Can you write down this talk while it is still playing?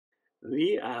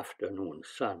The afternoon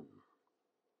sun.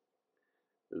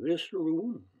 This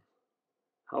room,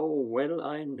 how well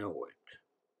I know it.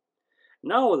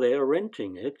 Now they are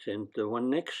renting it and the one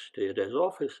next to it as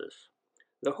offices.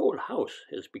 The whole house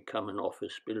has become an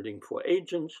office building for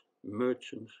agents,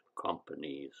 merchants,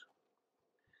 companies.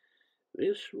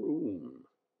 This room,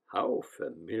 how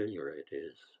familiar it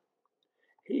is.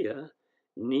 Here,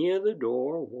 near the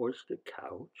door, was the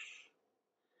couch,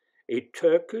 a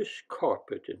Turkish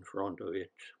carpet in front of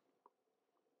it.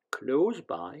 Close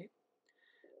by,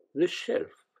 the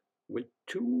shelf with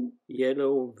two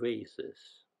yellow vases.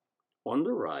 On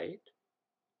the right,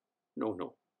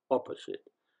 no, opposite,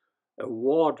 a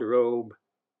wardrobe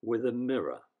with a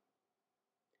mirror.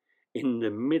 In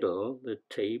the middle, the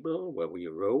table where we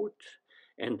wrote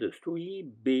and the three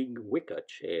big wicker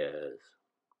chairs.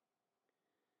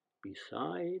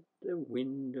 Beside the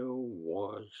window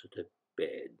was the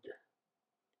bed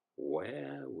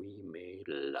where we made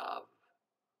love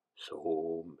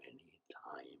so many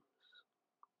times.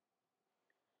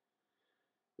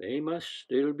 They must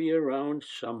still be around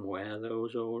somewhere,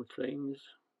 those old things.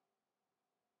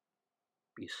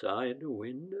 Beside the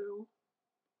window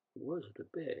was the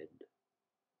bed.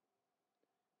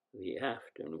 The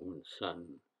afternoon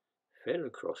sun fell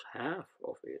across half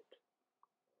of it.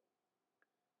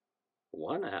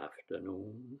 One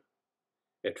afternoon,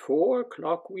 at 4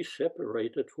 o'clock, we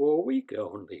separated for a week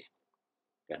only,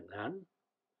 and then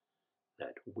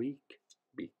that week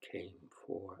became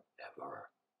forever.